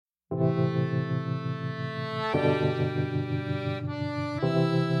Welcome.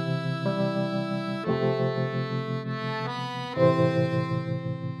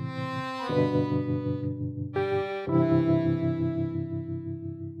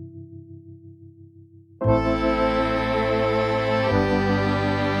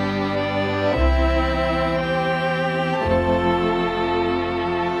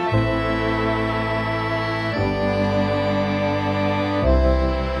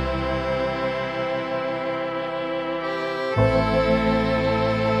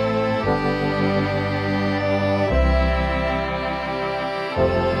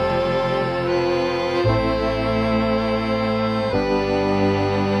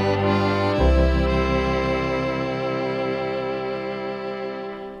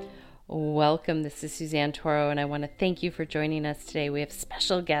 This is Suzanne Toro, and I want to thank you for joining us today. We have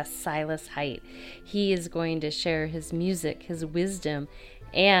special guest Silas Hite. He is going to share his music, his wisdom,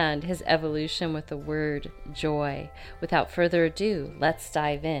 and his evolution with the word joy. Without further ado, let's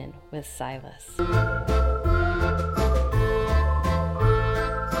dive in with Silas.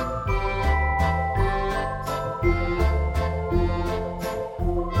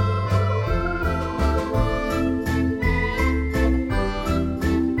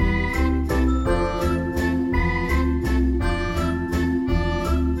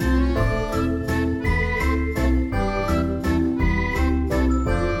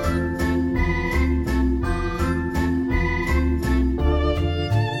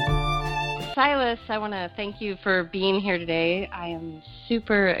 Silas, I want to thank you for being here today. I am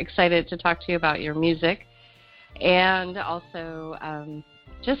super excited to talk to you about your music and also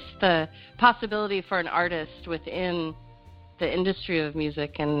just the possibility for an artist within the industry of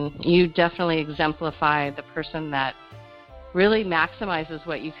music. And you definitely exemplify the person that really maximizes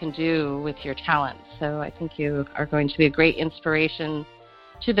what you can do with your talent. So I think you are going to be a great inspiration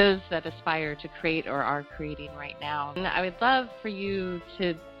to those that aspire to create or are creating right now. And I would love for you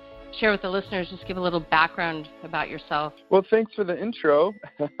to share with the listeners, just give a little background about yourself. Well, thanks for the intro.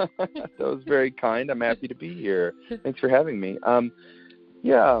 That was very kind. I'm happy to be here. Thanks for having me.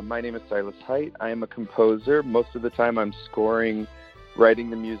 My name is Silas Hite. I am a composer. Most of the time I'm scoring, writing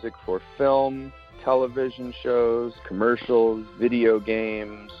the music for film, television shows, commercials, video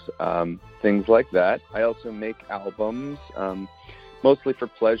games, things like that. I also make albums, mostly for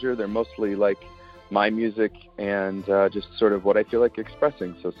pleasure. They're mostly like my music and just sort of what I feel like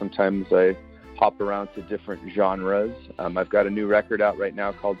expressing. So sometimes I hop around to different genres. I've got a new record out right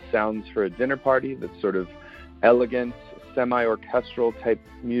now called Sounds for a Dinner Party that's sort of elegant, semi-orchestral type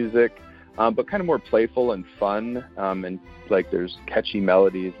music, but kind of more playful and fun, and like there's catchy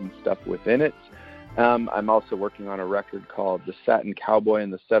melodies and stuff within it. I'm also working on a record called The Satin Cowboy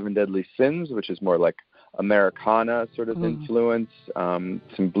and the Seven Deadly Sins, which is more like Americana sort of influence, some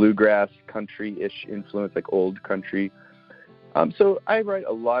bluegrass country-ish influence, like old country. So I write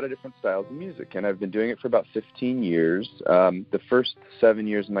a lot of different styles of music, and I've been doing it for about 15 years. The first 7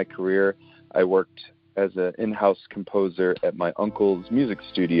 years of my career, I worked as an in-house composer at my uncle's music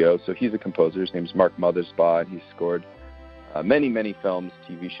studio. So he's a composer. His name's Mark Mothersbaugh, and he scored many, many films,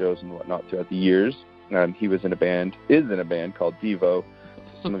 TV shows, and whatnot throughout the years. He was in a band called Devo.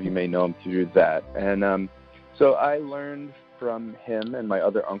 Some of you may know him through that. And so I learned from him and my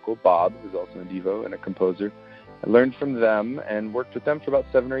other uncle, Bob, who's also in Devo and a composer. I learned from them and worked with them for about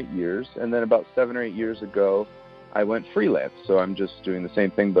 7 or 8 years. And then about 7 or 8 years ago, I went freelance. So I'm just doing the same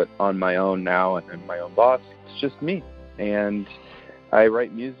thing, but on my own now, and I'm my own boss. It's just me. And I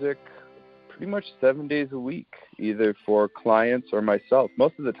write music pretty much 7 days a week, either for clients or myself.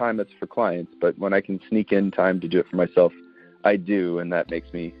 Most of the time it's for clients, but when I can sneak in time to do it for myself, I do, and that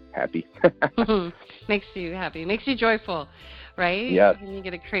makes me happy. Makes you happy. Makes you joyful, right? Yes. And you get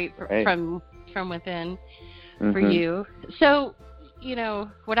to create from within for you. So,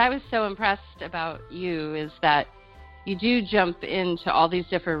 what I was so impressed about you is that you do jump into all these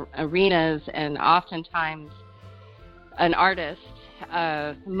different arenas, and oftentimes an artist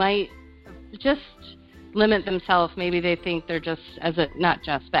might just limit themselves. Maybe they think they're just as a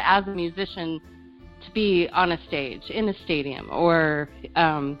musician, to be on a stage in a stadium, or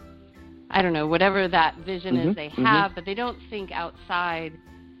I don't know, whatever that vision is they have, but they don't think outside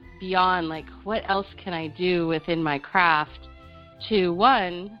beyond, like, what else can I do within my craft to,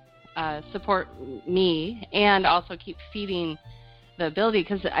 one, support me and also keep feeding the ability,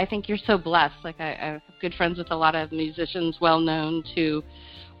 because I think you're so blessed. Like, I have good friends with a lot of musicians, well-known, to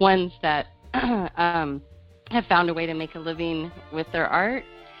ones that have found a way to make a living with their art.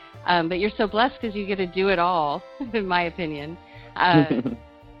 But you're so blessed because you get to do it all, in my opinion.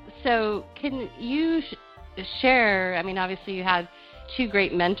 So can you share, I mean, obviously you had two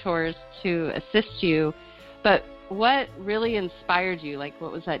great mentors to assist you, But what really inspired you? Like,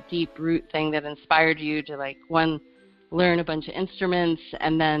 what was that deep root thing that inspired you to, like, one, learn a bunch of instruments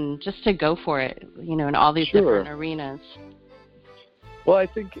and then just to go for it, you know, in all these different arenas? Well, I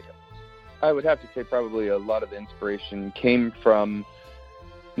think I would have to say probably a lot of the inspiration came from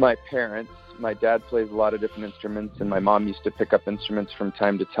my parents. My dad plays a lot of different instruments, and my mom used to pick up instruments from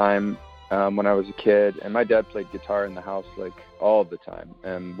time to time when I was a kid. And my dad played guitar in the house like all the time.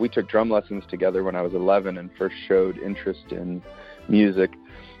 And we took drum lessons together when I was 11 and first showed interest in music.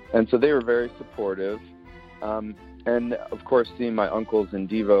 And so they were very supportive. And of course, seeing my uncles in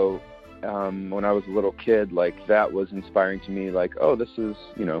Devo when I was a little kid, like that was inspiring to me. Like, oh, this is,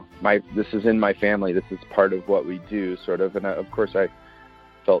 you know, this is in my family. This is part of what we do, sort of. And of course, I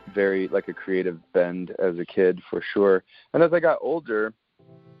felt very like a creative bend as a kid, for sure. And as I got older,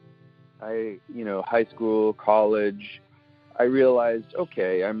 high school, college, I realized,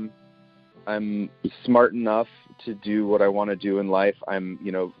 okay, I'm smart enough to do what I want to do in life. I'm,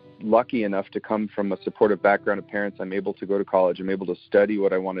 lucky enough to come from a supportive background of parents. I'm able to go to college. I'm able to study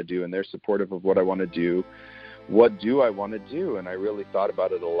what I want to do, and they're supportive of what I want to do. What do I want to do? And I really thought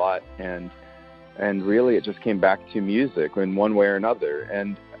about it a lot, and really it just came back to music in one way or another.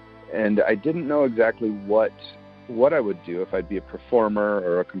 And I didn't know exactly what I would do, if I'd be a performer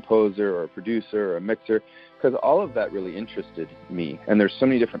or a composer or a producer or a mixer, because all of that really interested me. And there's so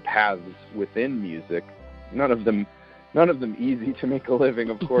many different paths within music, none of them easy to make a living,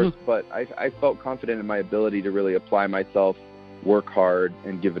 of course, but I felt confident in my ability to really apply myself, work hard,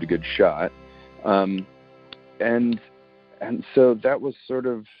 and give it a good shot. And so that was sort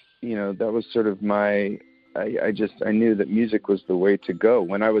of, my, I knew that music was the way to go.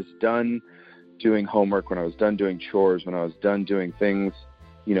 When I was done doing homework, when I was done doing chores, when I was done doing things,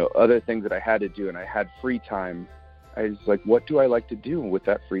 other things that I had to do, and I had free time, I was like, what do I like to do with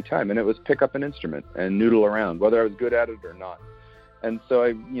that free time? And it was pick up an instrument and noodle around, whether I was good at it or not. And so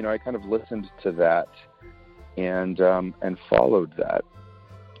I kind of listened to that and followed that.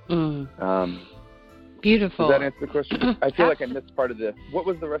 Beautiful. Does that answer the question? I feel like I missed part of what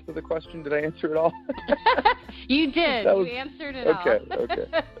was the rest of the question? Did I answer it all? You did. You answered it all. Okay.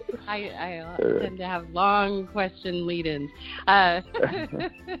 I tend to have long question lead-ins.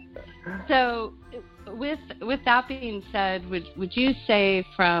 So with that being said, would you say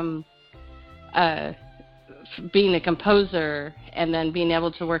from being a composer and then being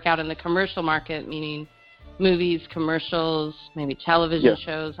able to work out in the commercial market, meaning movies, commercials, maybe television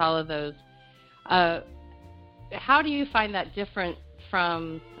shows, all of those, how do you find that different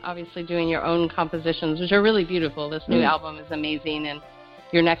from obviously doing your own compositions, which are really beautiful? This new album is amazing, and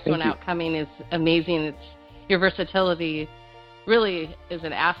your next one out coming is amazing. Your versatility really is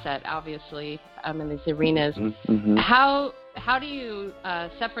an asset, obviously, in these arenas. How do you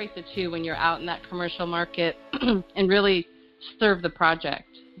separate the two when you're out in that commercial market and really serve the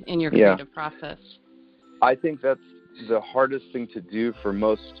project in your creative process? I think that's the hardest thing to do for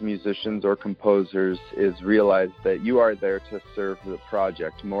most musicians or composers, is realize that you are there to serve the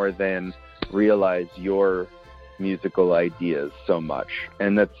project more than realize your musical ideas so much.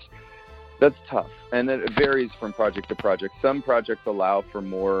 And that's tough. And it varies from project to project. Some projects allow for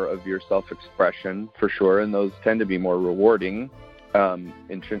more of your self-expression, for sure, and those tend to be more rewarding,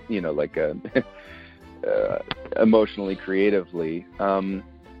 emotionally, creatively.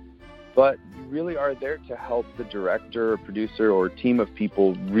 But you really are there to help the director or producer or team of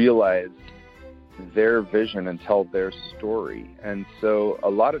people realize their vision and tell their story. And so a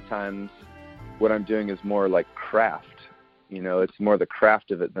lot of times what I'm doing is more like craft. It's more the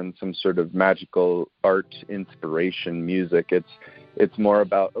craft of it than some sort of magical art inspiration music. It's more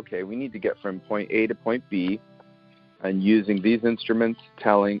about, okay, we need to get from point A to point B, and using these instruments,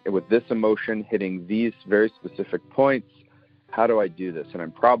 telling with this emotion, hitting these very specific points. How do I do this? And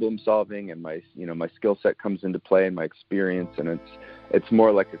I'm problem solving, and my skill set comes into play, and my experience, and it's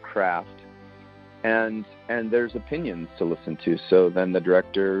more like a craft. And there's opinions to listen to. So then the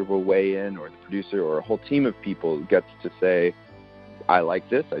director will weigh in, or the producer, or a whole team of people gets to say, I like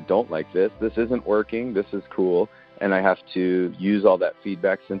this, I don't like this isn't working, this is cool. And I have to use all that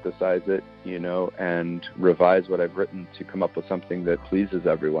feedback, synthesize it, and revise what I've written to come up with something that pleases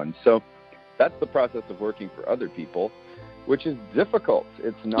everyone. So that's the process of working for other people, which is difficult.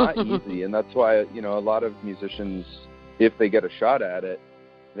 It's not easy. And that's why, a lot of musicians, if they get a shot at it,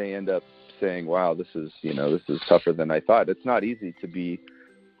 they end up saying, wow, this is tougher than I thought. It's not easy to be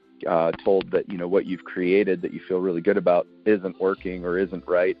told that, what you've created that you feel really good about isn't working or isn't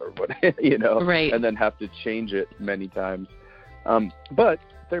right or what, right. And then have to change it many times. But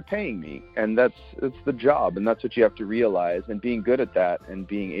they're paying me, and it's the job, and that's what you have to realize. And being good at that and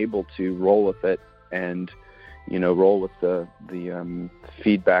being able to roll with it and, roll with the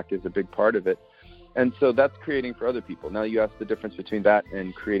feedback is a big part of it. And so that's creating for other people. Now you ask the difference between that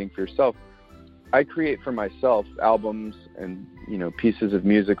and creating for yourself. I create for myself albums and, pieces of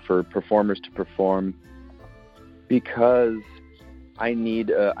music for performers to perform because I need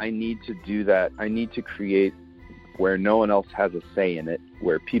to do that. I need to create where no one else has a say in it,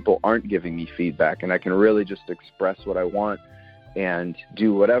 where people aren't giving me feedback, and I can really just express what I want and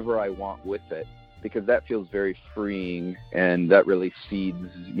do whatever I want with it, because that feels very freeing, and that really feeds,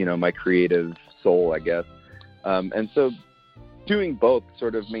 my creative soul, I guess. And so doing both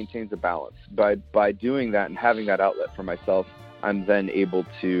sort of maintains a balance. By doing that and having that outlet for myself, I'm then able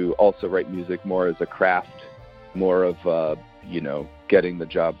to also write music more as a craft, more of getting the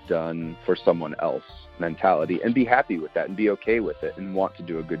job done for someone else mentality, and be happy with that and be okay with it and want to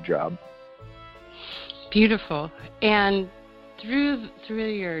do a good job. Beautiful. And through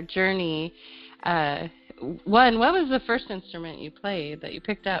your journey, what was the first instrument you played that you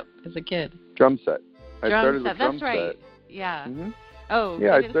picked up as a kid? Drum set. I started with drum That's right. set. Yeah. Mm-hmm. Oh,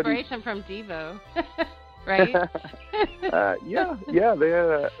 yeah, good inspiration from Devo, right?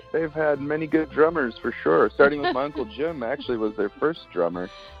 They've had many good drummers for sure. Starting with my Uncle Jim, actually was their first drummer.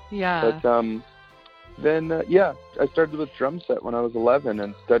 Yeah. But then I started with drum set when I was 11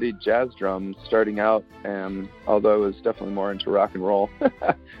 and studied jazz drums starting out, although I was definitely more into rock and roll.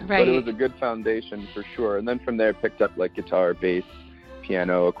 Right. But it was a good foundation for sure. And then from there picked up like guitar, bass,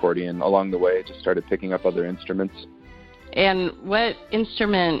 piano, accordion. Along the way, just started picking up other instruments. And what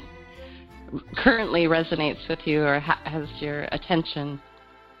instrument currently resonates with you or has your attention?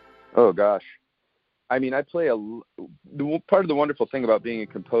 Oh, gosh. I mean, I play part of the wonderful thing about being a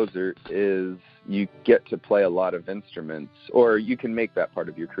composer is you get to play a lot of instruments, or you can make that part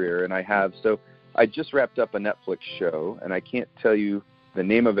of your career, and I have. So I just wrapped up a Netflix show, and I can't tell you the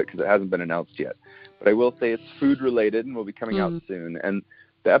name of it because it hasn't been announced yet. But I will say it's food-related and will be coming out soon. And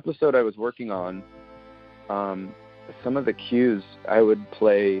the episode I was working on, some of the cues, I would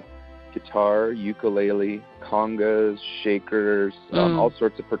play guitar, ukulele, congas, shakers, all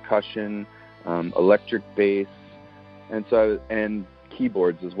sorts of percussion, electric bass, and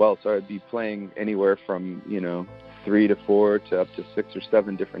keyboards as well. So I'd be playing anywhere from 3 to 4 to up to 6 or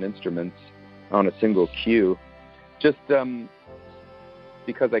 7 different instruments on a single cue, just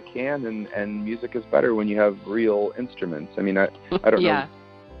because I can, and music is better when you have real instruments. I mean, I don't know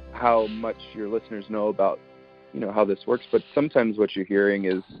how much your listeners know about how this works, but sometimes what you're hearing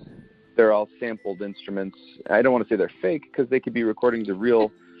is they're all sampled instruments. I don't want to say they're fake because they could be recordings of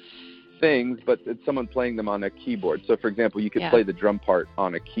real things, but it's someone playing them on a keyboard. So, for example, you could play the drum part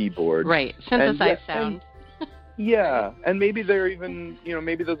on a keyboard. Right, synthesized sound. And maybe they're even,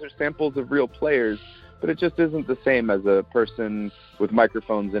 maybe those are samples of real players, but it just isn't the same as a person with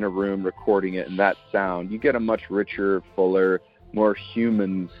microphones in a room recording it and that sound. You get a much richer, fuller, more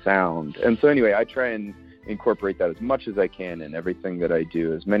human sound. And so anyway, I try and incorporate that as much as I can in everything that I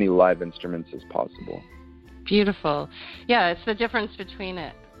do, as many live instruments as possible. Beautiful. Yeah, it's the difference between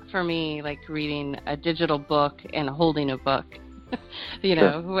it, for me, like reading a digital book and holding a book,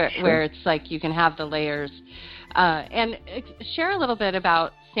 where it's like you can have the layers. And share a little bit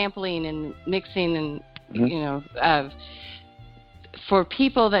about sampling and mixing and, for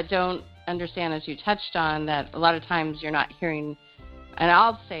people that don't understand, as you touched on, that a lot of times you're not hearing, and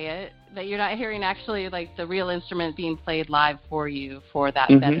I'll say it, that you're not hearing actually like the real instrument being played live for you for that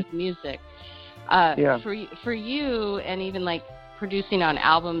bed of music. For you, and even like producing on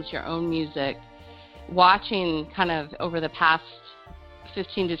albums your own music, watching kind of over the past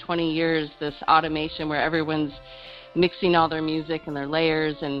 15 to 20 years this automation where everyone's mixing all their music and their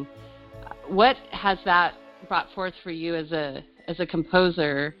layers, and what has that brought forth for you as a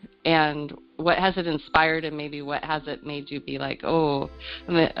composer, and what has it inspired, and maybe what has it made you be like, I'm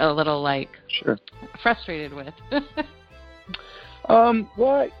a little like frustrated with?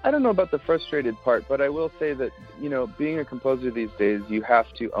 Well, I don't know about the frustrated part, but I will say that, being a composer these days, you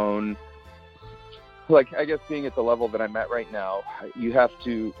have to own, like, I guess being at the level that I'm at right now, you have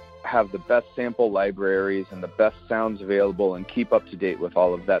to have the best sample libraries and the best sounds available and keep up to date with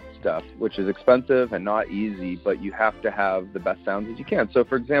all of that stuff, which is expensive and not easy, but you have to have the best sounds as you can. So,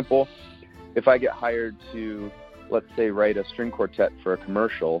 for example, if I get hired to, let's say, write a string quartet for a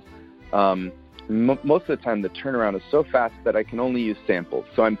commercial, most of the time the turnaround is so fast that I can only use samples.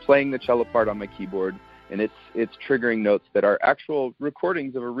 So I'm playing the cello part on my keyboard, and it's triggering notes that are actual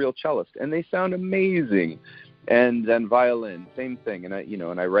recordings of a real cellist, and they sound amazing. And then violin, same thing. And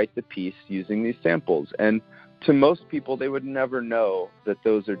I write the piece using these samples. And to most people, they would never know that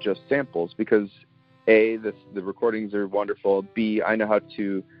those are just samples because A, the recordings are wonderful. B, I know how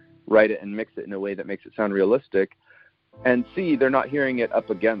to write it and mix it in a way that makes it sound realistic. And C, they're not hearing it up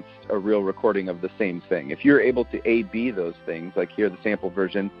against a real recording of the same thing. If you're able to A-B those things, like hear the sample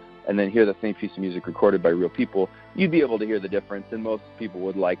version and then hear the same piece of music recorded by real people, you'd be able to hear the difference, and most people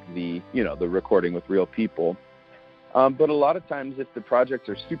would like the recording with real people. But a lot of times, if the projects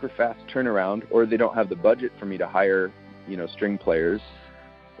are super fast turnaround, or they don't have the budget for me to hire, string players,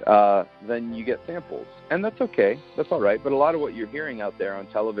 then you get samples. And that's okay. That's all right. But a lot of what you're hearing out there on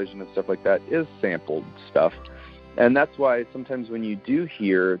television and stuff like that is sampled stuff. And that's why sometimes when you do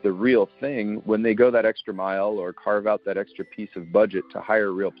hear the real thing, when they go that extra mile or carve out that extra piece of budget to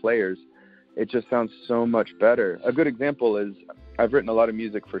hire real players, it just sounds so much better. A good example is I've written a lot of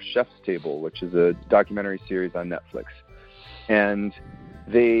music for Chef's Table, which is a documentary series on Netflix. And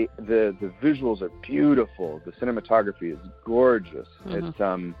the visuals are beautiful. The cinematography is gorgeous.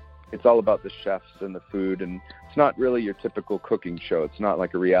 It's all about the chefs and the food, and it's not really your typical cooking show. It's not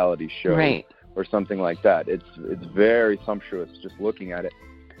like a reality show. Right. Or something like that. It's very sumptuous just looking at it.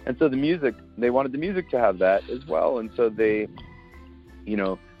 And so the music, they wanted the music to have that as well. And so they,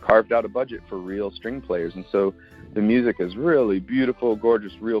 carved out a budget for real string players. And so the music is really beautiful,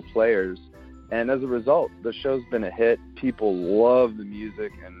 gorgeous, real players. And as a result, the show's been a hit. People love the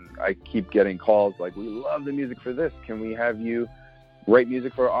music, and I keep getting calls like, we love the music for this. Can we have you write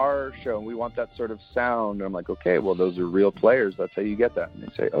music for our show? And we want that sort of sound. And I'm like, okay, well, those are real players. That's how you get that. And they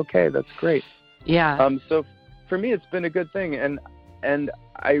say, okay, that's great. Yeah. So for me, it's been a good thing, and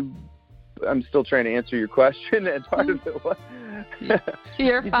I'm still trying to answer your question. And part of it was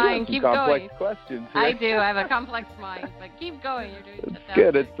you're fine. Keep going. Complex questions. Here. I do. I have a complex mind, but keep going. You're doing it's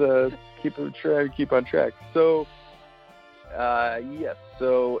good. It's keep on track. So yes.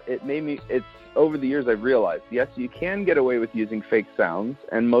 So it made me. It's over the years I've realized, yes, you can get away with using fake sounds,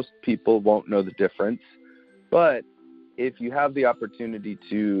 and most people won't know the difference. But if you have the opportunity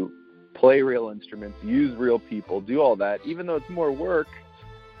to play real instruments, use real people, do all that, even though it's more work,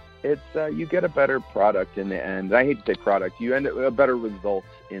 it's you get a better product in the end. I hate to say product, you end up with a better result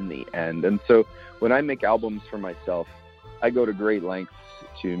in the end. And so when I make albums for myself, I go to great lengths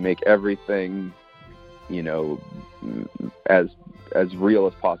to make everything, as real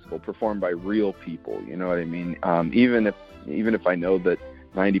as possible, performed by real people. You know what I mean? Even if I know that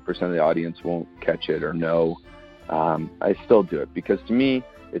 90% of the audience won't catch it or know, I still do it, because to me,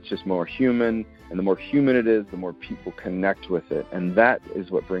 it's just more human, and the more human it is, the more people connect with it. And that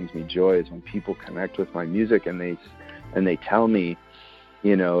is what brings me joy, is when people connect with my music and they tell me,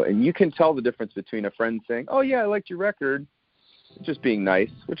 and you can tell the difference between a friend saying, oh yeah, I liked your record, just being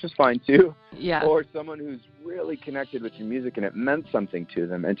nice, which is fine too. Yeah. Or someone who's really connected with your music and it meant something to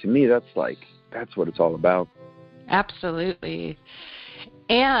them. And to me, that's what it's all about. Absolutely.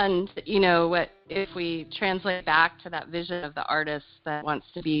 And, what if we translate back to that vision of the artist that wants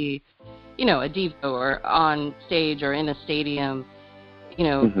to be, a diva or on stage or in a stadium,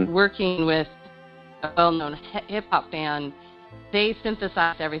 working with a well-known hip-hop band, they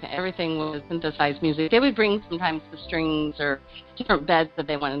synthesized everything. Everything was synthesized music. They would bring sometimes the strings or different beds that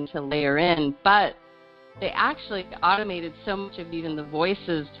they wanted to layer in, but they actually automated so much of even the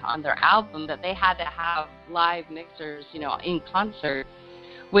voices on their album that they had to have live mixers, in concert,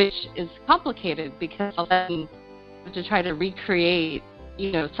 which is complicated because then you have to try to recreate,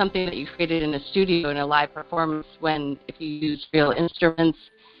 something that you created in a studio in a live performance, when if you use real instruments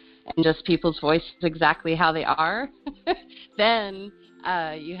and just people's voices exactly how they are, then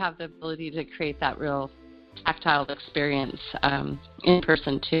you have the ability to create that real tactile experience in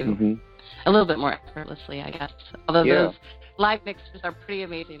person too. Mm-hmm. A little bit more effortlessly, I guess. Although those live mixers are pretty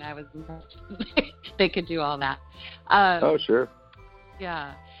amazing. I was impressed. They could do all that. Oh, sure.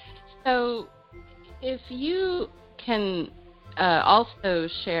 Yeah. So if you can also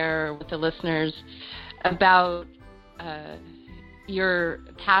share with the listeners about your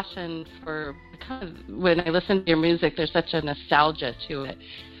passion for, kind of, when I listen to your music, there's such a nostalgia to it.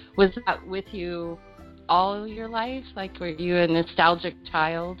 Was that with you all your life? Like, were you a nostalgic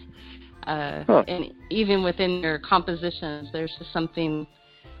child? And even within your compositions, there's just something,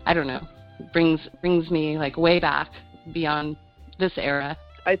 I don't know, brings me like way back beyond this era.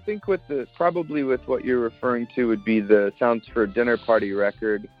 I think probably with what you're referring to would be the Sounds for a Dinner Party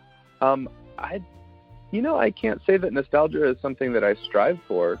record. I can't say that nostalgia is something that I strive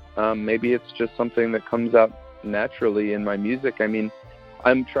for. Maybe it's just something that comes out naturally in my music. I mean,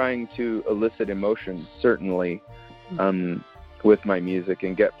 I'm trying to elicit emotions, certainly, with my music,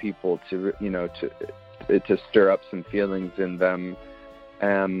 and get people to stir up some feelings in them.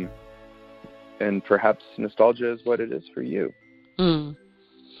 And perhaps nostalgia is what it is for you. Mm.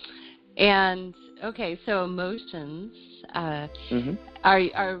 And, okay, so emotions.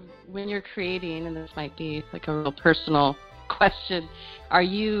 Are when you're creating, and this might be like a real personal question, are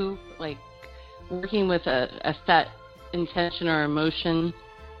you like working with a set intention or emotion,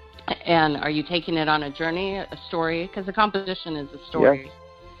 and are you taking it on a journey, a story? Because the composition is a story.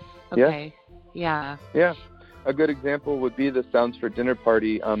 Yes. Okay. Yeah. Yeah. A good example would be the Sounds for Dinner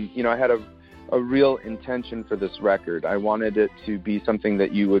Party. I had a real intention for this record. I wanted it to be something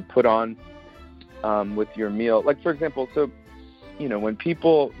that you would put on with your meal. Like, for example, when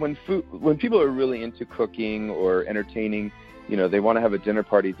people are really into cooking or entertaining, they want to have a dinner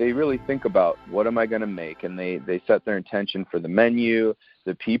party, they really think about, what am I going to make? And they set their intention for the menu,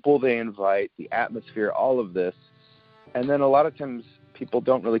 the people they invite, the atmosphere, all of this. And then a lot of times people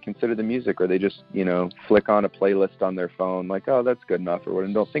don't really consider the music, or they just, flick on a playlist on their phone like, oh, that's good enough, or what,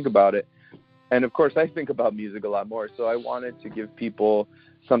 and don't think about it. And of course, I think about music a lot more. So I wanted to give people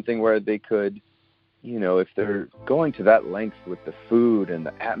something where they could, if they're going to that length with the food and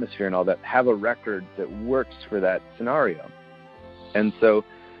the atmosphere and all that, have a record that works for that scenario. And so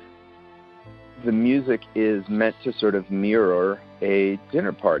the music is meant to sort of mirror a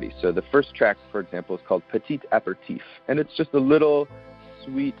dinner party. So the first track, for example, is called Petit Apéritif. And it's just a little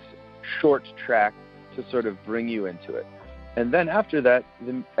sweet, short track to sort of bring you into it. And then after that,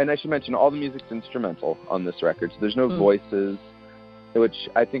 and I should mention, all the music's instrumental on this record. So there's no voices, which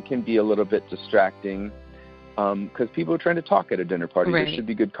I think can be a little bit distracting because people are trying to talk at a dinner party. Right. There should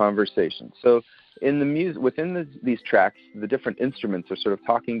be good conversation. So in the music, within these tracks, the different instruments are sort of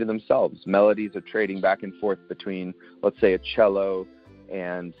talking to themselves. Melodies are trading back and forth between, let's say, a cello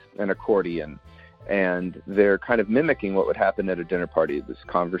and an accordion. And they're kind of mimicking what would happen at a dinner party, this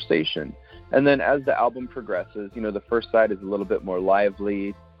conversation. And then as the album progresses, the first side is a little bit more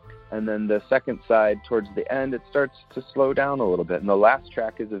lively. And then the second side, towards the end, it starts to slow down a little bit. And the last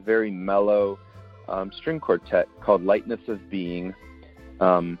track is a very mellow string quartet called Lightness of Being,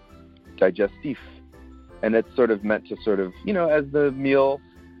 Digestif. And it's sort of meant to sort of, as the meal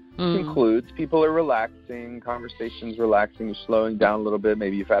concludes, people are relaxing, conversation's relaxing, you're slowing down a little bit.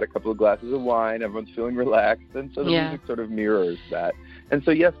 Maybe you've had a couple of glasses of wine, everyone's feeling relaxed. And so the music sort of mirrors that. And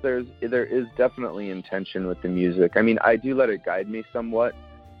so, yes, there is definitely intention with the music. I mean, I do let it guide me somewhat,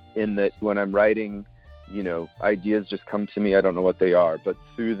 in that when I'm writing, ideas just come to me. I don't know what they are, but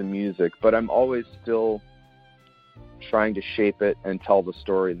through the music. But I'm always still trying to shape it and tell the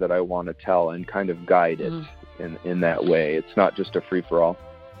story that I want to tell and kind of guide it in that way. It's not just a free-for-all.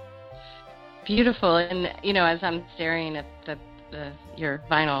 Beautiful. And, as I'm staring at your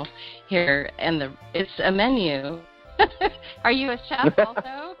vinyl here, and it's a menu. Are you a chef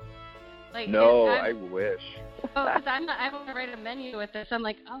also? Like, no, I wish. Oh, because I want to write a menu with this. I'm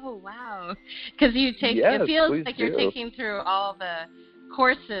like, oh, wow. Because it feels like you're taking through all the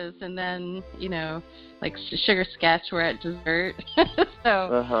courses, and then, like sugar sketch, we're at dessert.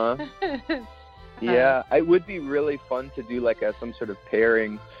 So. Yeah, it would be really fun to do like some sort of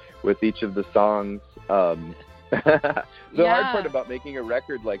pairing with each of the songs. The hard part about making a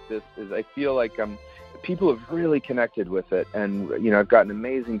record like this is I feel like people have really connected with it, and I've gotten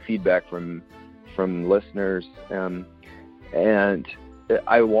amazing feedback from listeners, and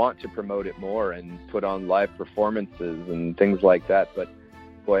I want to promote it more and put on live performances and things like that. But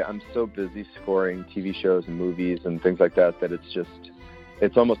boy, I'm so busy scoring TV shows and movies and things like that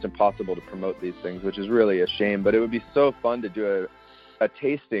it's almost impossible to promote these things, which is really a shame. But it would be so fun to do a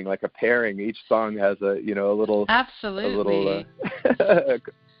tasting, like a pairing. Each song has a little absolutely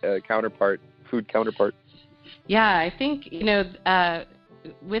counterpart, food counterpart. Yeah, I think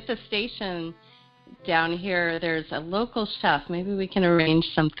with the station down here, there's a local chef. Maybe we can arrange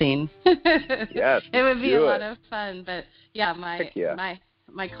something. Yes, it would be a lot of fun. But yeah,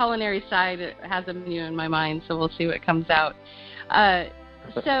 my culinary side has a menu in my mind, so we'll see what comes out.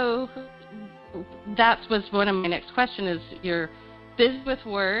 So that was one of my next questions. Is you're busy with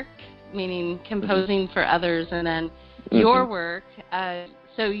work, meaning composing for others, and then your work.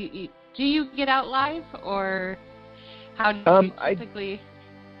 So do you get out live, or how do you typically?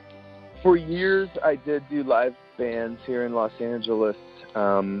 For years, I did do live bands here in Los Angeles,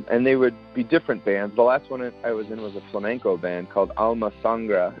 and they would be different bands. The last one I was in was a flamenco band called Alma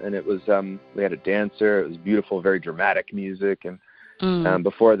Sangra, and it was we had a dancer. It was beautiful, very dramatic music, and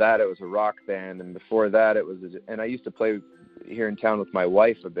before that, it was a rock band, and before that, it was. And I used to play here in town with my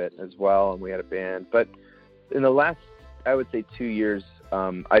wife a bit as well, and we had a band. But in the last, I would say, 2 years,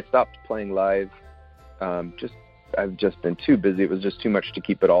 I stopped playing live. I've just been too busy. It was just too much to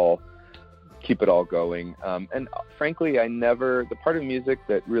keep it all going. And frankly, the part of music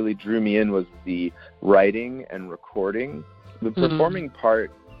that really drew me in was the writing and recording. The performing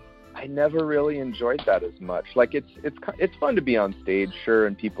part I never really enjoyed that as much. Like it's fun to be on stage, sure,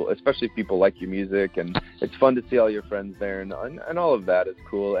 and people, especially if people like your music, and it's fun to see all your friends there, and all of that is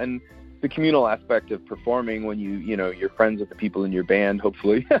cool. And the communal aspect of performing when you're friends with the people in your band,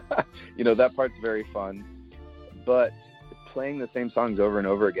 hopefully, that part's very fun. But playing the same songs over and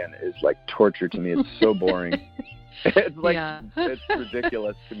over again is like torture to me. It's so boring. It's like it's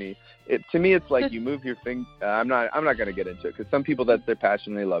ridiculous to me. To me, it's like you move your finger. I'm not going to get into it because some people that's their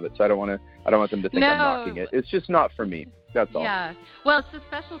passion, they love it. So I don't want them to think I'm knocking it. It's just not for me. That's all. Yeah. Well, it's a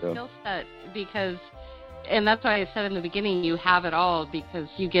special skill set because, and that's why I said in the beginning, you have it all because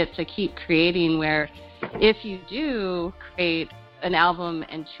you get to keep creating. Where if you do create an album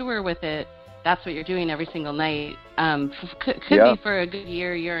and tour with it, that's what you're doing every single night. Could be for a good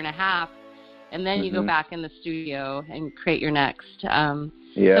year and a half. And then you go back in the studio and create your next. So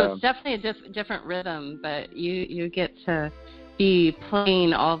it's definitely a different rhythm, but you get to be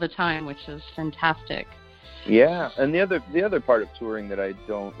playing all the time, which is fantastic. Yeah, and the other part of touring that I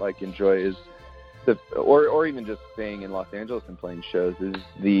don't enjoy is or even just staying in Los Angeles and playing shows is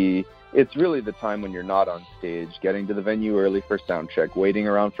it's really the time when you're not on stage, getting to the venue early for sound check, waiting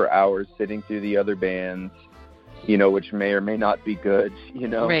around for hours, sitting through the other bands, which may or may not be good,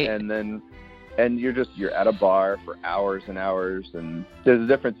 right. And you're at a bar for hours and hours, and there's a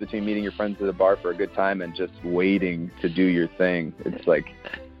difference between meeting your friends at a bar for a good time and just waiting to do your thing. It's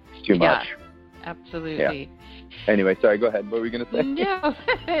too much. Absolutely. Yeah. Anyway, sorry, go ahead. What were you going to say? No,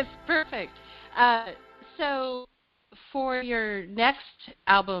 it's perfect. So for your next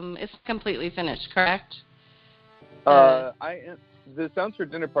album, it's completely finished, correct? The Sounds for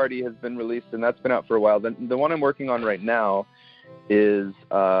Dinner Party has been released, and that's been out for a while. The one I'm working on right now is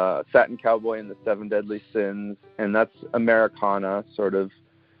Satin Cowboy and the Seven Deadly Sins, and that's Americana, sort of,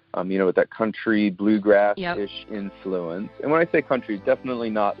 with that country bluegrass-ish influence. And when I say country, definitely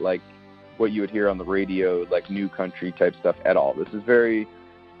not like what you would hear on the radio, like new country type stuff at all. This is very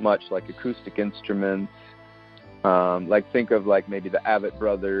much like acoustic instruments, think of maybe the Avett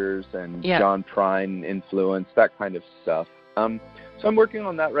Brothers and John Prine influence, that kind of stuff. So I'm working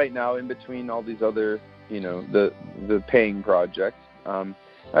on that right now in between all these other the paying projects.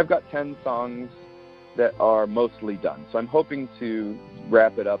 I've got 10 songs that are mostly done. So I'm hoping to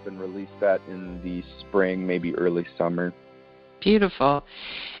wrap it up and release that in the spring, maybe early summer. Beautiful.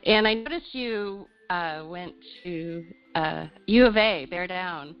 And I noticed you went to U of A, Bear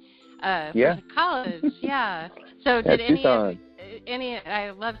Down, for college. Yeah. So did I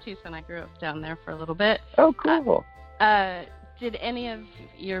love Tucson. I grew up down there for a little bit. Oh, cool. Did any of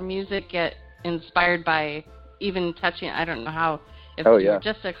your music get inspired by even touching, I don't know if you were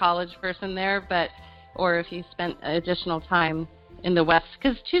just a college person there, or if you spent additional time in the West,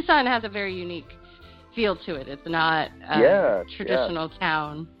 because Tucson has a very unique feel to it. It's not a traditional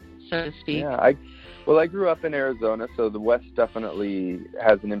town, so to speak. Yeah, I grew up in Arizona, so the West definitely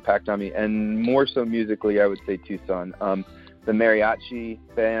has an impact on me, and more so musically, I would say Tucson. The mariachi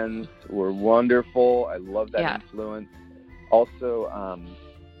bands were wonderful. I love that influence. Also,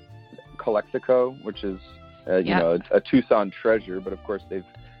 Calexico, which is a Tucson treasure, but of course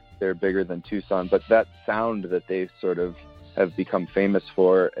they're bigger than Tucson. But that sound that they sort of have become famous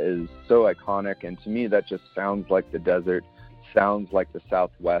for is so iconic, and to me that just sounds like the desert, sounds like the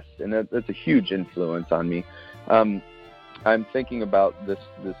Southwest, and that's a huge influence on me. I'm thinking about this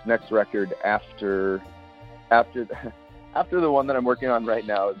next record after the one that I'm working on right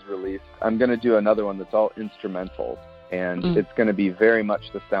now is released. I'm going to do another one that's all instrumental, and it's going to be very much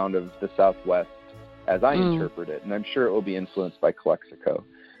the sound of the Southwest as I interpret it, and I'm sure it will be influenced by Calexico.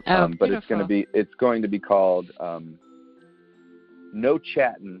 But it's going to be called No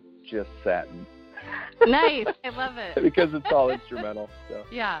Chattin', Just Satin. Nice, I love it. Because it's all instrumental. So.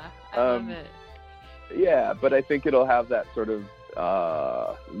 Yeah, I love it. Yeah, but I think it'll have that sort of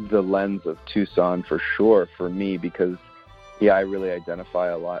the lens of Tucson for sure for me, because I really identify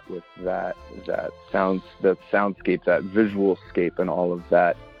a lot with that soundscape, that visual scape, and all of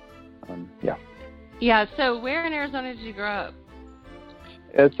that. Yeah. So where in Arizona did you grow up?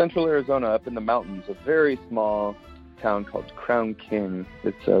 Central Arizona, up in the mountains, a very small town called Crown King.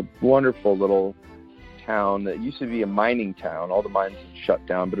 It's a wonderful little town that used to be a mining town. All the mines shut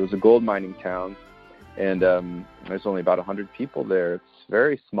down, but it was a gold mining town, and there's only about 100 people there. It's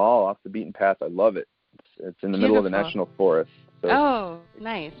very small, off the beaten path. I love it. It's in the middle of the national forest. So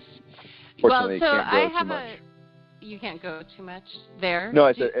nice. Fortunately, well, so you can't go too much. You can't go too much there? No,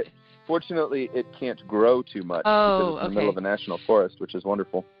 I said, fortunately, it can't grow too much because it's in the middle of a national forest, which is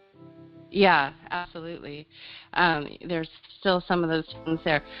wonderful. Yeah, absolutely. There's still some of those towns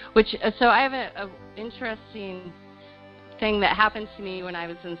there. So I have a interesting thing that happened to me when I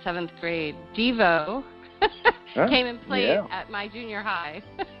was in 7th grade. Devo came and played at my junior high.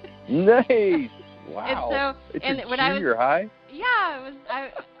 Nice. Wow. And so, it's when junior high? Yeah, it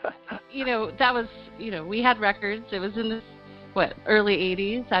was. That was. We had records. It was in the early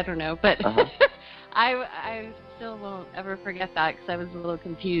 '80s. I don't know, but I still won't ever forget that because I was a little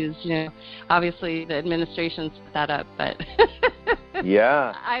confused. Obviously the administration set that up, but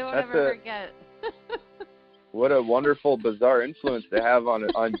yeah, I won't ever forget. What a wonderful, bizarre influence to have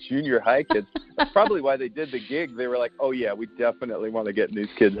on junior high kids. That's probably why they did the gig. They were like, oh, yeah, we definitely want to get in these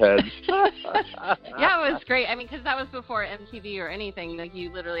kids' heads. Yeah, it was great. I mean, because that was before MTV or anything. Like,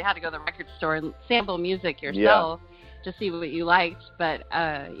 you literally had to go to the record store and sample music yourself to see what you liked. But,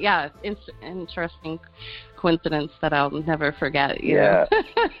 interesting coincidence that I'll never forget. You know?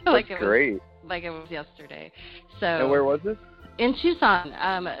 That's great. Like it was yesterday. So. And where was this? In Tucson.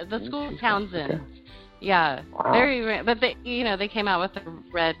 The school of Townsend. Okay. Yeah, wow. Very. But they came out with the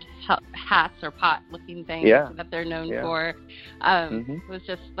red hats or pot-looking things that they're known for. It was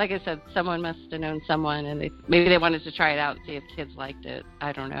just like I said, someone must have known someone, and maybe they wanted to try it out and see if kids liked it.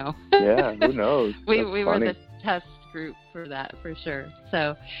 I don't know. Yeah, who knows? we were the test group for that for sure.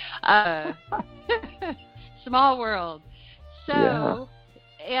 So, small world. So,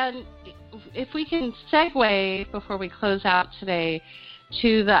 and if we can segue before we close out today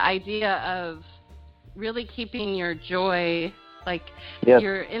to the idea of really keeping your joy, like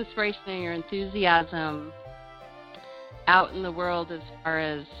your inspiration and your enthusiasm out in the world as far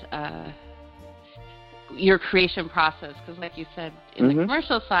as your creation process. Because like you said, in the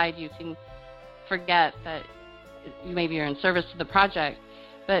commercial side, you can forget that maybe you're in service to the project.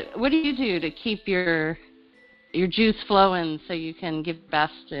 But what do you do to keep your juice flowing so you can give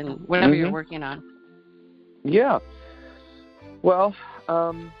best in whatever you're working on? Yeah. Well,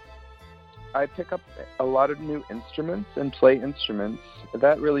 I pick up a lot of new instruments and play instruments.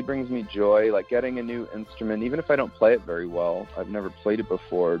 That really brings me joy, like getting a new instrument, even if I don't play it very well. I've never played it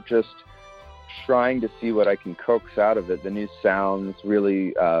before. Just trying to see what I can coax out of it. The new sounds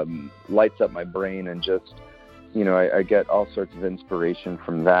really lights up my brain, and just, I get all sorts of inspiration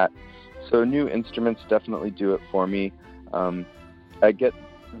from that. So new instruments definitely do it for me. I get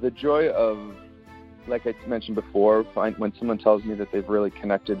the joy of, like I mentioned before, when someone tells me that they've really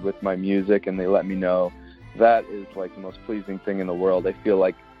connected with my music and they let me know, that is like the most pleasing thing in the world. I feel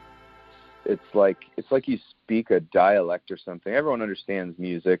like it's like you speak a dialect or something. Everyone understands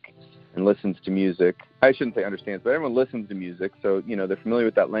music and listens to music. I shouldn't say understands, but everyone listens to music, so they're familiar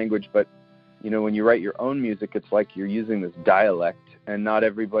with that language. But when you write your own music, it's like you're using this dialect, and not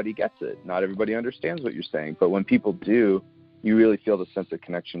everybody gets it. Not everybody understands what you're saying, but when people do, you really feel the sense of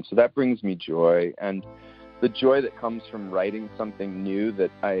connection. So that brings me joy, and the joy that comes from writing something new that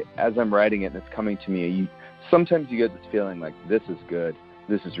as I'm writing it and it's coming to me, sometimes you get this feeling like, this is good,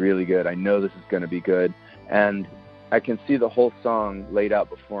 this is really good, I know this is going to be good, and I can see the whole song laid out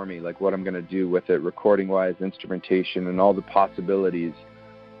before me, like what I'm going to do with it, recording-wise, instrumentation, and all the possibilities.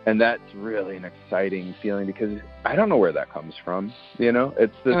 And that's really an exciting feeling because I don't know where that comes from.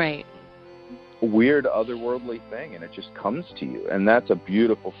 It's this weird otherworldly thing, and it just comes to you, and that's a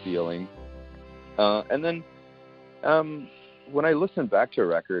beautiful feeling. And then when I listen back to a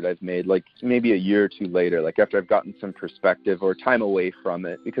record I've made, like maybe a year or two later, like after I've gotten some perspective or time away from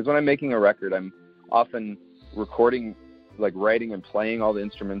it, because when I'm making a record, I'm often recording, like writing and playing all the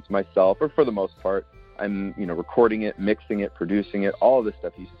instruments myself, or for the most part, I'm recording it, mixing it, producing it, all of this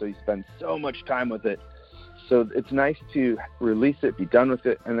stuff. So you spend so much time with it. So it's nice to release it, be done with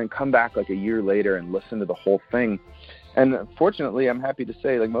it, and then come back like a year later and listen to the whole thing. And fortunately, I'm happy to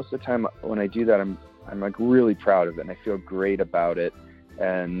say, like most of the time when I do that, I'm like really proud of it, and I feel great about it.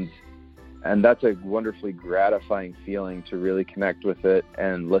 And that's a wonderfully gratifying feeling to really connect with it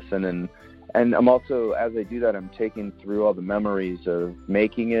and listen. And I'm also, as I do that, I'm taking through all the memories of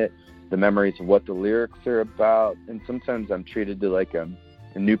making it, the memories of what the lyrics are about. And sometimes I'm treated to like a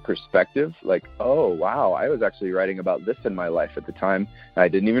new perspective, like, oh, wow, I was actually writing about this in my life at the time. I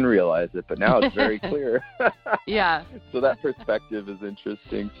didn't even realize it, but now it's very clear. Yeah. So that perspective is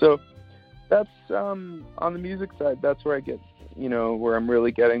interesting. So that's, on the music side, that's where I get, where I'm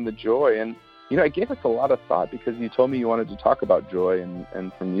really getting the joy. And, I gave us a lot of thought because you told me you wanted to talk about joy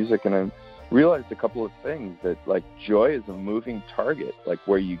and from music, and I realized a couple of things, that like joy is a moving target, like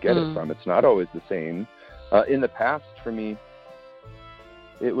where you get it from. It's not always the same. In the past, for me,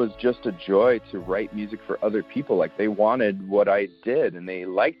 it was just a joy to write music for other people. Like they wanted what I did and they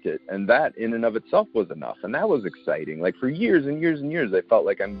liked it, and that in and of itself was enough, and that was exciting. Like for years and years and years, I felt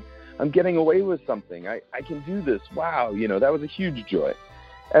like I'm getting away with something. I can do this. Wow, that was a huge joy.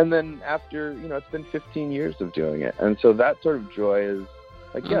 And then after, it's been 15 years of doing it. And so that sort of joy is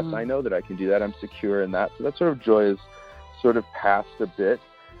like, yes, I know that I can do that. I'm secure in that. So that sort of joy is sort of past a bit.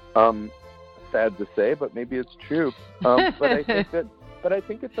 Sad to say, but maybe it's true. But I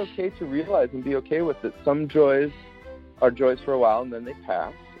think it's okay to realize and be okay with it. Some joys are joys for a while and then they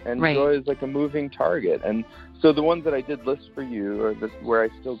pass. And joy is like a moving target. And so the ones that I did list for you, or where I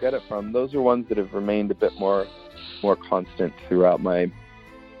still get it from, those are ones that have remained a bit more constant throughout my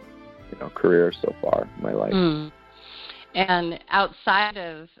career so far, my life. And outside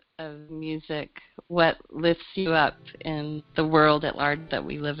of music, what lifts you up in the world at large that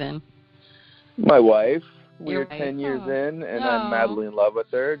we live in? My wife. We're 10 years in, and I'm madly in love with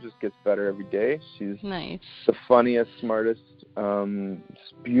her. It just gets better every day. She's the funniest, smartest,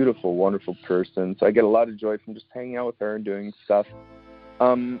 beautiful, wonderful person. So I get a lot of joy from just hanging out with her and doing stuff.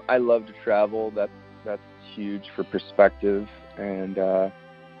 I love to travel. That's huge for perspective, and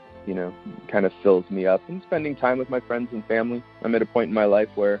kind of fills me up. And spending time with my friends and family. I'm at a point in my life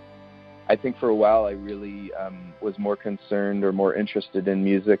where I think for a while I really was more concerned or more interested in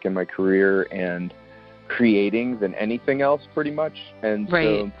music and my career and creating than anything else, pretty much. And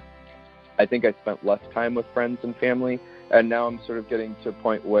so I think I spent less time with friends and family, and now I'm sort of getting to a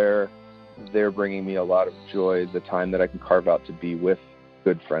point where they're bringing me a lot of joy, the time that I can carve out to be with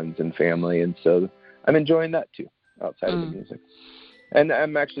good friends and family. And so I'm enjoying that too, outside of the music. And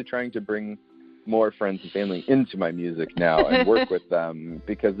I'm actually trying to bring more friends and family into my music now and work with them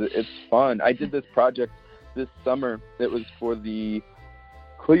because it's fun. I did this project this summer that was for the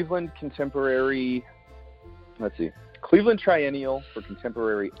Cleveland Triennial for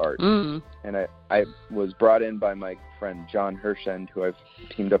Contemporary Art. And I was brought in by my friend John Hershend, who I've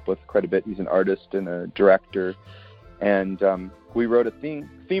teamed up with quite a bit. He's an artist and a director. And we wrote a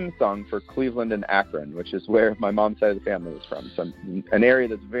theme song for Cleveland and Akron, which is where my mom's side of the family is from. So an area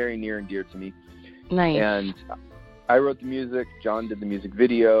that's very near and dear to me. Nice. And I wrote the music. John did the music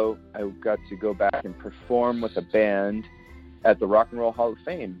video. I got to go back and perform with a band at the Rock and Roll Hall of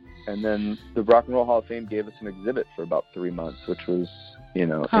Fame. And then the Rock and Roll Hall of Fame gave us an exhibit for about 3 months, which was,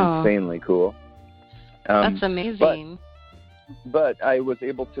 insanely cool. That's amazing. But I was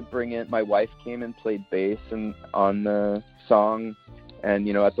able to bring in, my wife came and played bass on the song and,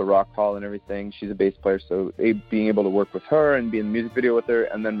 at the Rock Hall and everything. She's a bass player, so being able to work with her and be in the music video with her.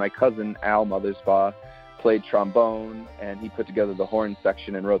 And then my cousin, Al Mothersbaugh, played trombone, and he put together the horn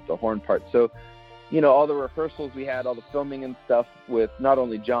section and wrote the horn part. So, all the rehearsals we had, all the filming and stuff with not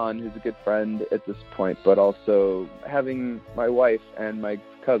only John, who's a good friend at this point, but also having my wife and my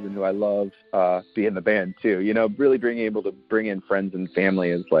cousin, who I love, be in the band too. Really being able to bring in friends and family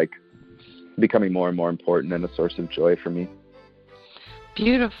is like becoming more and more important and a source of joy for me.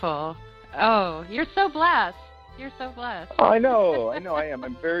 Beautiful. Oh, you're so blessed. You're so blessed. I know I am.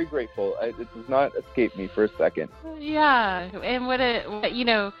 I'm very grateful. It does not escape me for a second. Yeah. And what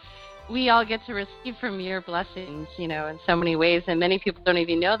we all get to receive from your blessings, in so many ways. And many people don't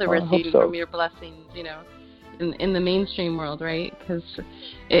even know they're receiving from your blessings, in the mainstream world, right? Because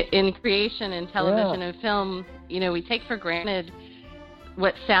in creation and television and film, we take for granted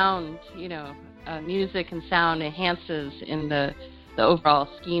what sound, music and sound enhances in the overall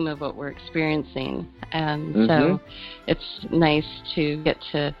scheme of what we're experiencing. And so it's nice to get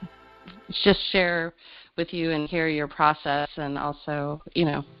to just share with you and hear your process and also,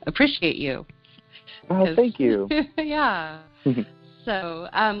 appreciate you. Oh, thank you. Yeah. So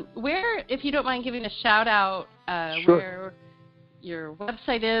where, if you don't mind giving a shout out, where your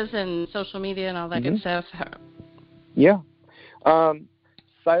website is and social media and all that good stuff. Yeah.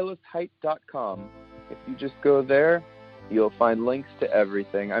 SilasHite.com. If you just go there, you'll find links to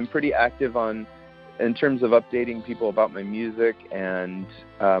everything. I'm pretty active in terms of updating people about my music and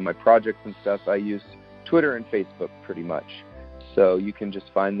my projects and stuff. I use Twitter and Facebook pretty much. So you can just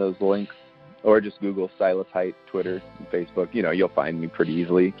find those links or just Google Silas Hite, Twitter, and Facebook. You'll find me pretty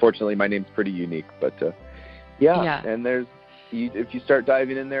easily. Fortunately, my name's pretty unique, but and if you start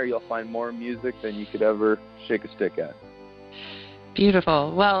diving in there, you'll find more music than you could ever shake a stick at.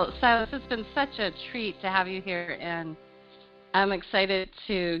 Beautiful. Well, Silas, it's been such a treat to have you here, and I'm excited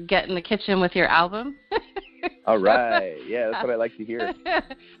to get in the kitchen with your album. All right. Yeah, that's what I like to hear.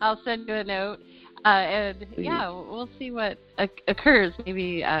 I'll send you a note. And we'll see what occurs.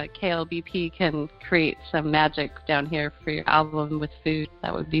 Maybe KLBP can create some magic down here for your album with food.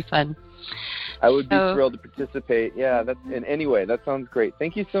 That would be fun. I would be thrilled to participate. Yeah, in any way. That sounds great.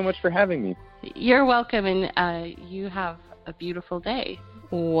 Thank you so much for having me. You're welcome, and you have a beautiful day.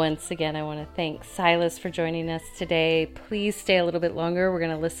 Once again, I want to thank Silas for joining us today. Please stay a little bit longer. We're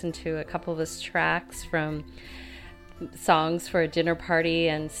going to listen to a couple of his tracks from songs for a dinner party,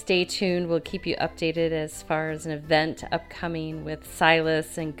 and stay tuned. We'll keep you updated as far as an event upcoming with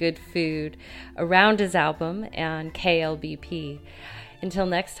Silas and good food around his album and KLBP. Until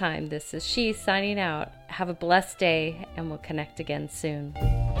next time, this is She signing out. Have a blessed day, and we'll connect again soon.